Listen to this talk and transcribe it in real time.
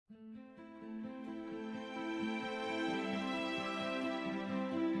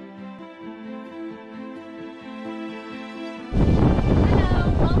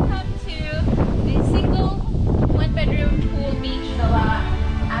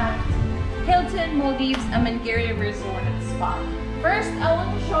Hilton Maldives Amingiri Resort and Spa. First, I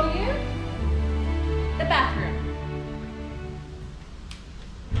want to show you the bathroom.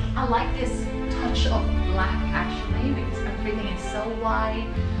 I like this touch of black actually because everything is so white.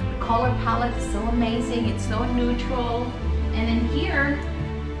 The color palette is so amazing. It's so neutral. And in here,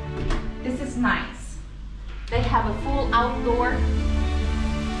 this is nice. They have a full outdoor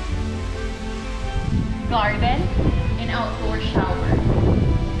garden and outdoor shower.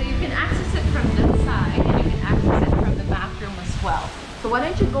 So you can access it from this side and you can access it from the bathroom as well. So why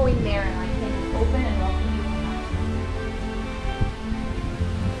don't you go in there and I can open and welcome you.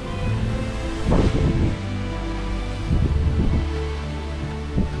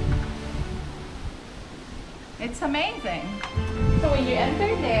 It's amazing. So when you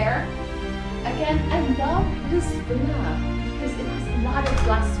enter there, again, I love this villa because it has a lot of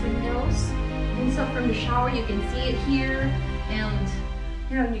glass windows. And so from the shower, you can see it here. And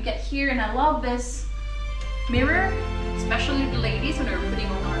you know, you get here and I love this mirror, especially the ladies when they're putting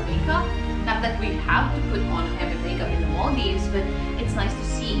on our makeup. Not that we have to put on heavy makeup in the Maldives, but it's nice to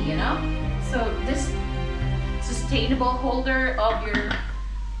see, you know? So this sustainable holder of your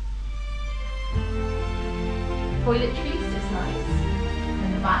toiletries is nice.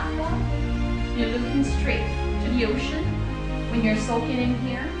 And the bathtub, you're looking straight to the ocean when you're soaking in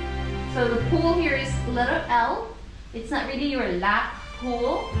here. So the pool here is letter L. It's not really your lap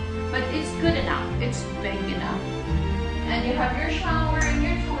pool, but it's good enough. It's big enough. And you have your shower and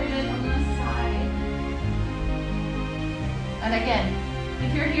your toilet on the side. And again,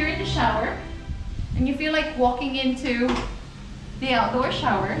 if you're here in the shower and you feel like walking into the outdoor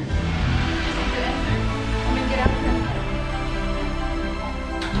shower, you just need to enter and then get out here.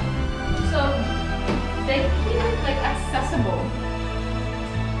 So they keep it like accessible.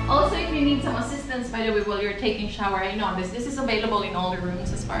 Also, if you need some assistance, by the way, while you're taking shower, I know this is available in all the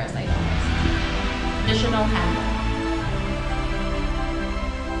rooms as far as I know. Additional handle.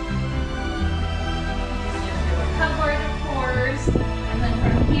 This is your cupboard, of course. And then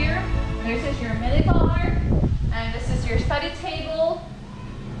from here, this is your mini bar. And this is your study table.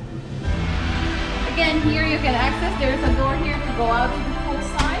 Again, here you can access, there's a door here to go out to the pool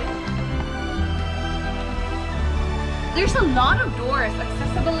side. There's a lot of doors.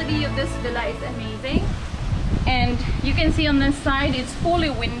 Accessibility of this villa is amazing. And you can see on this side, it's fully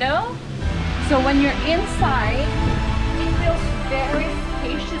window. So when you're inside, it feels very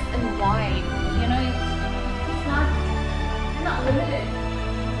spacious and wide. You know, it's not limited.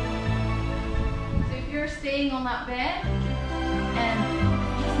 So if you're staying on that bed and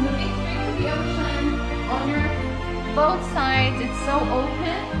just looking straight to the ocean on your both sides, it's so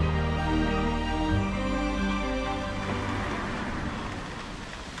open.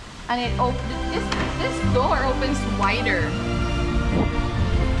 And it this door opens wider. This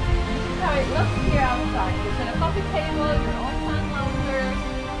is how it looks here outside. There's a coffee table, your own sun loungers,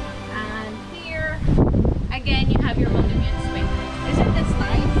 and here again you have your built-in ensuite. Isn't this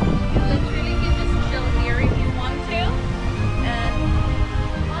nice? You literally can just chill here if you want to, and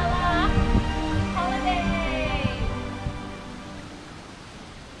voila, holiday!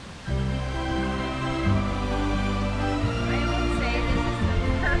 I would say this is the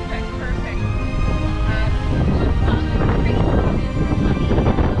perfect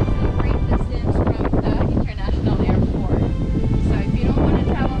great distance from the international airport. So if you don't want to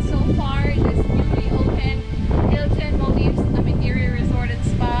travel so far, this newly opened Hilton Maldives Amingiri Resort and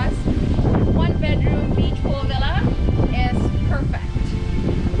Spas 1-bedroom beach pool villa is perfect.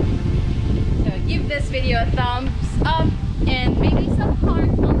 So give this video a thumbs up and maybe some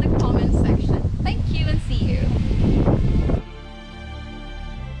hearts on the comment section. Thank you and see you.